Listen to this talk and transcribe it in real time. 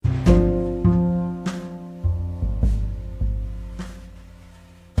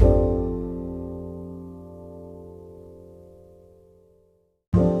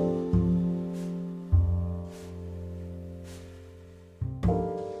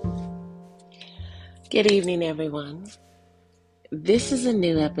Good evening, everyone. This is a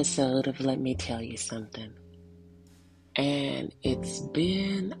new episode of Let Me Tell You Something. And it's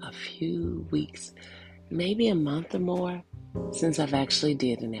been a few weeks, maybe a month or more, since I've actually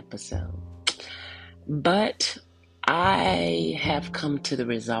did an episode. But I have come to the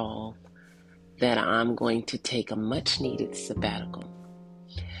resolve that I'm going to take a much needed sabbatical.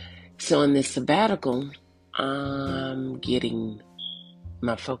 So in this sabbatical, I'm getting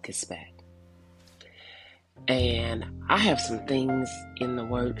my focus back. And I have some things in the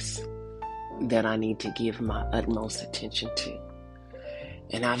works that I need to give my utmost attention to.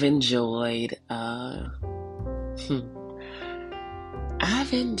 And I've enjoyed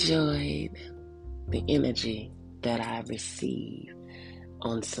the energy that I receive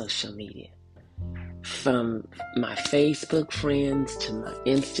on social media. From my Facebook friends to my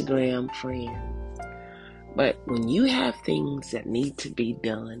Instagram friends. But when you have things that need to be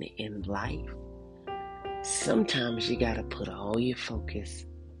done in life, sometimes you gotta put all your focus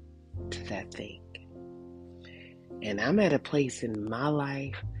to that thing. And I'm at a place in my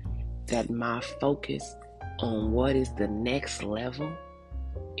life that my focus on what is the next level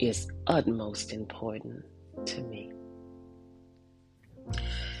is utmost important to me.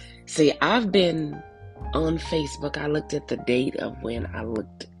 See, I've been on Facebook. I looked at the date of when I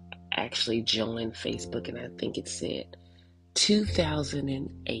actually joined Facebook, and I think it said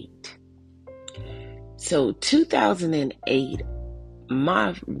 2008. So 2008,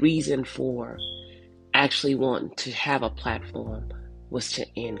 my reason for actually wanting to have a platform was to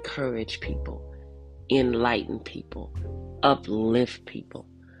encourage people, enlighten people, uplift people.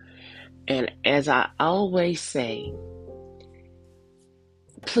 And as I always say,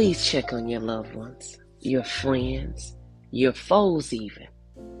 please check on your loved ones, your friends, your foes even,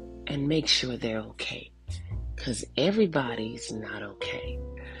 and make sure they're okay. Because everybody's not okay.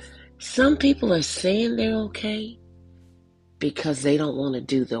 Some people are saying they're okay because they don't want to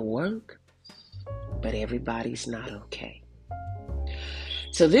do the work, but everybody's not okay.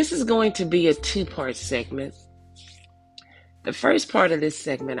 So this is going to be a two-part segment. The first part of this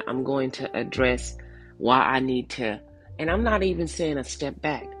segment, I'm going to address why I need to, and I'm not even saying a step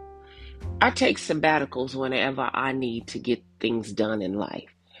back. I take sabbaticals whenever I need to get things done in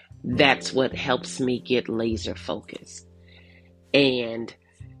life. That's what helps me get laser focused. And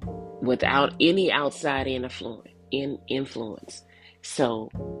without any outside influence.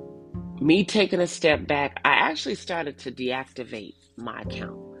 So me taking a step back, I actually started to deactivate my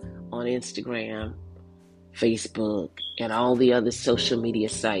account on Instagram, Facebook, and all the other social media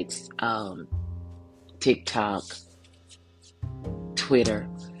sites, TikTok, Twitter.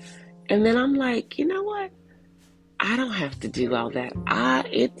 And then I'm like, you know what? I don't have to do all that.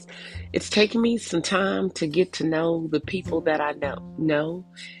 It's taken me some time to get to know the people that I know.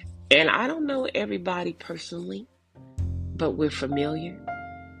 And I don't know everybody personally, but we're familiar.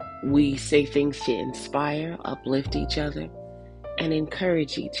 We say things to inspire, uplift each other, and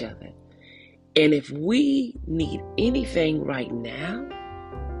encourage each other. And if we need anything right now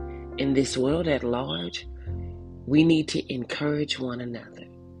in this world at large, we need to encourage one another.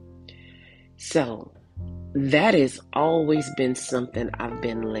 So that has always been something I've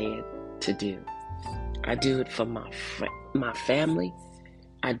been led to do. I do it for my family.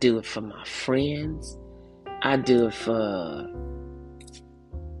 I do it for my friends. I do it for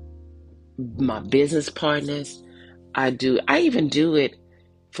my business partners. I even do it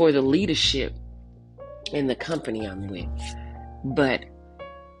for the leadership in the company I'm with. But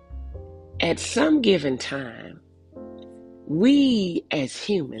at some given time, we as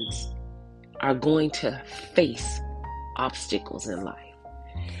humans are going to face obstacles in life.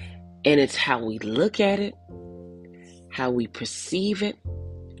 And it's how we look at it, how we perceive it,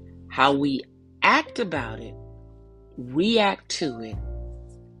 how we act about it, react to it,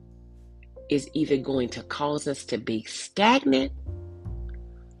 is either going to cause us to be stagnant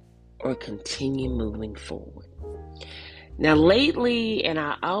or continue moving forward. Now lately, and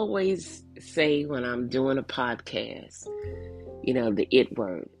I always say when I'm doing a podcast, the it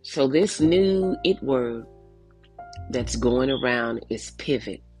word. So this new it word that's going around is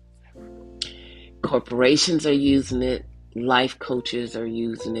pivot. Corporations are using it. Life coaches are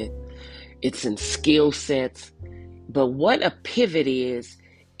using it. It's in skill sets. But what a pivot is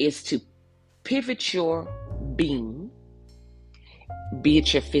to pivot your being, be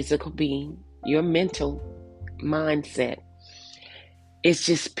it your physical being, your mental mindset. It's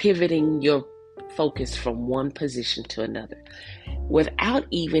just pivoting your focus from one position to another without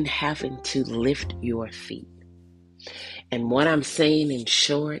even having to lift your feet. And what I'm saying in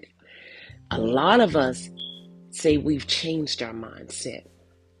short, a lot of us say we've changed our mindset.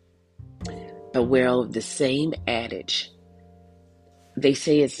 But we're of the same adage. They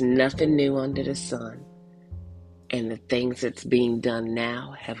say it's nothing new under the sun, and the things that's being done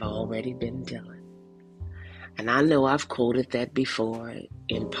now have already been done. And I know I've quoted that before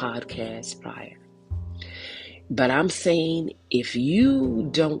in podcasts prior. But I'm saying if you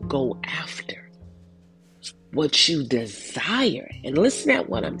don't go after what you desire, and listen at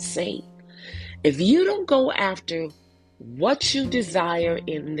what I'm saying, if you don't go after what you desire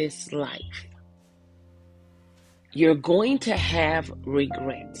in this life, you're going to have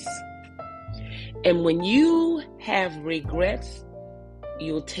regrets. And when you have regrets,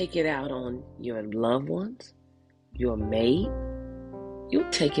 you'll take it out on your loved ones, your mate.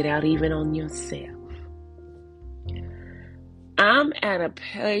 You'll take it out even on yourself. I'm at a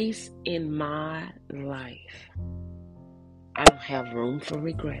place in my life. I don't have room for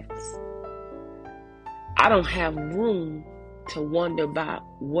regrets. I don't have room to wonder about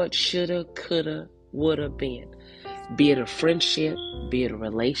what shoulda, coulda, woulda been. Be it a friendship, be it a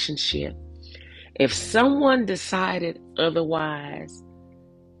relationship. If someone decided otherwise,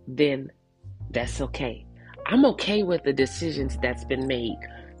 then that's okay. I'm okay with the decisions that's been made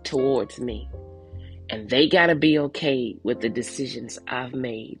towards me. And they got to be okay with the decisions I've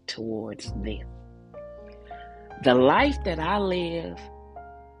made towards them. The life that I live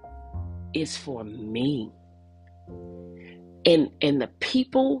is for me. And the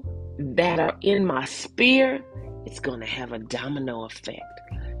people that are in my sphere, it's going to have a domino effect.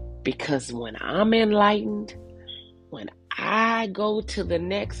 Because when I'm enlightened, when I go to the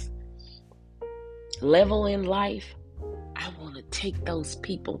next level in life, I want to take those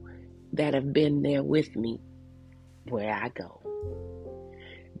people that have been there with me where I go.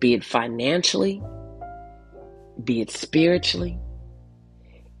 Be it financially, be it spiritually.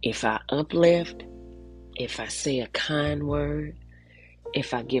 If I uplift, if I say a kind word,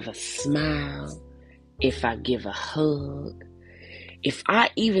 if I give a smile, if I give a hug, if I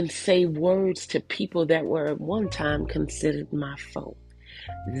even say words to people that were at one time considered my foe,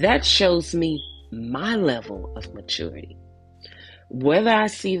 that shows me my level of maturity, whether I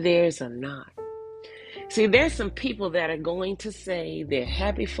see theirs or not. See, there's some people that are going to say they're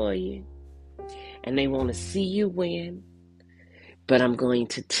happy for you and they want to see you win, but I'm going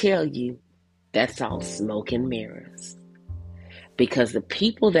to tell you that's all smoke and mirrors. Because the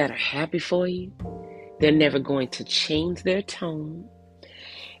people that are happy for you, they're never going to change their tone.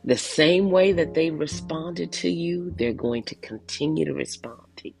 The same way that they responded to you, they're going to continue to respond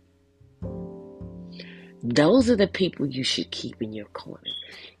to you. Those are the people you should keep in your corner.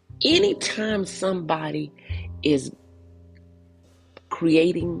 Anytime somebody is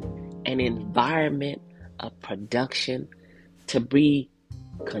creating an environment of production to be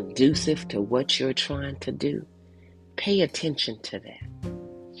conducive to what you're trying to do, pay attention to that.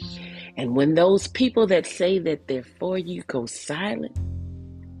 And when those people that say that they're for you go silent,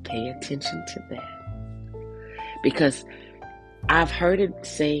 pay attention to that. Because I've heard it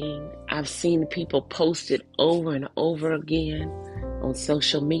saying, I've seen people post it over and over again on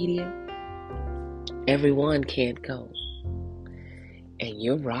social media. Everyone can't go. And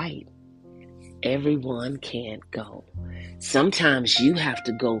you're right. Everyone can't go. Sometimes you have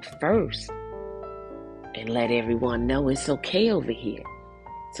to go first and let everyone know it's okay over here.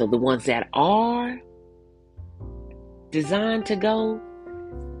 So the ones that are designed to go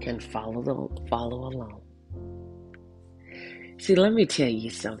can follow along. See, let me tell you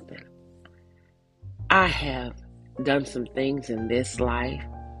something. I have done some things in this life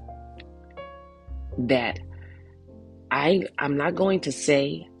that I'm not going to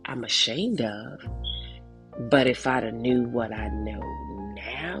say I'm ashamed of, but if I'd have knew what I know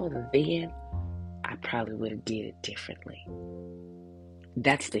now then, I probably would have did it differently.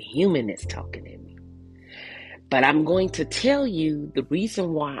 That's the human that's talking in me. But I'm going to tell you the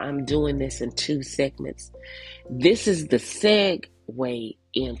reason why I'm doing this in 2 segments. This is the segue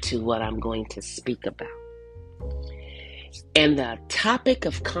into what I'm going to speak about. And the topic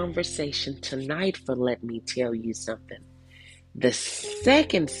of conversation tonight for Let Me Tell You Something, the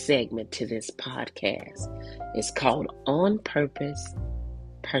second segment to this podcast is called On Purpose,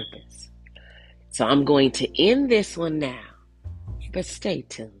 Purpose. So I'm going to end this one now, but stay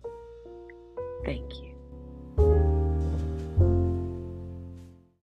tuned. Thank you.